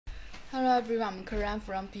Hello everyone, I'm Karen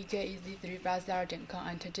from PKEZ350.com,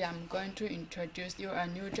 and today I'm going to introduce you a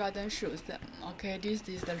new Jordan shoes. Okay, this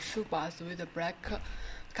is the shoe box with the black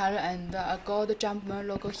color and a gold Jumpman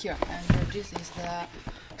logo here, and this is the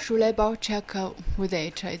shoe label. Check with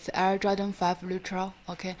it. It's Air Jordan 5 Neutral.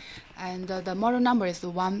 Okay, and the model number is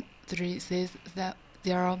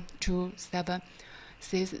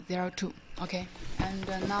 136027602. Okay, and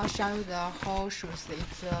now show you the whole shoes.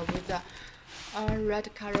 It's with the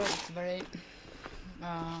red color is very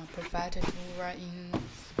perfect to wear in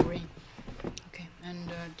spring. Okay,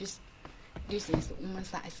 and this is woman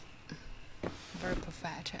size, very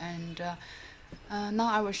perfect. And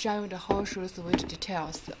now I will show you the whole shoes with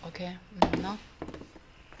details. Okay, now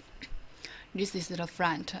this is the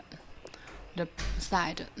front, the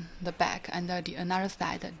side, the back, and the another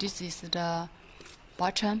side. This is the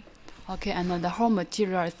bottom. Okay, and the whole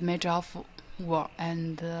material is made of wool,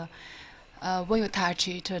 and when you touch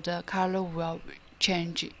it, the color will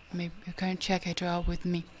change. Maybe you can check it out with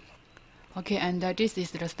me. Okay, and this is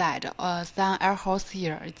the side. Some air hose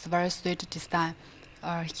here. It's very sweet design.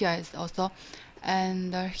 Here is also,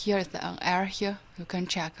 and here is an air here. You can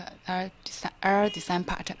check air design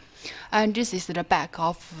part. And this is the back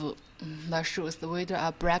of the shoes with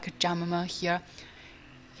a black Jumpman here.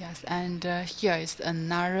 Yes, and here is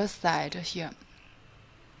another side here.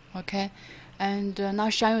 Okay, and now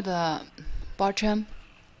show you the bottom.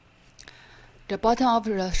 The bottom of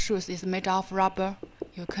the shoes is made of rubber.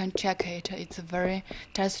 You can check it. It's very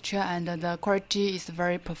texture and the quality is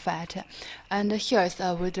very perfect. And here is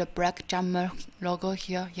with the black Jumpman logo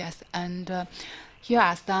here. Yes, and here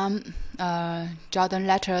are some Jordan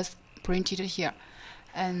letters printed here.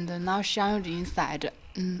 And now show you the inside.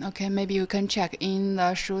 Okay, maybe you can check in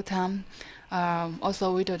the shoe time.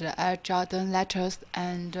 Also with the Air Jordan letters,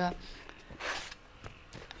 and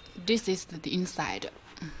this is the inside.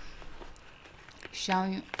 Show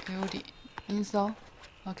you the insole.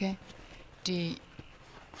 Okay, the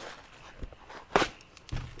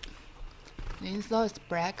insole is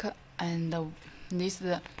black, and this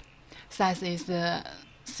size is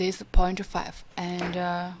 6.5, and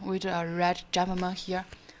with a red Jumpman here.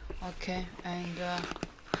 Okay, and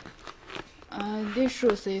this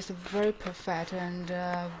shoes is very perfect and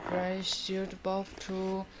very suitable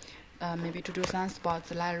to maybe to do some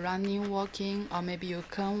sports like running, walking, or maybe you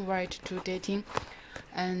can wear it to dating.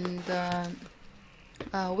 And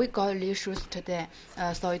we got these shoes today,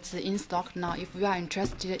 so it's in stock now. If you are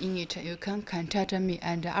interested in it, you can contact me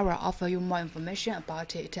and I will offer you more information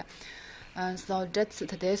about it. So that's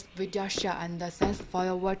today's video share, and thanks for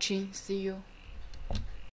your watching. See you.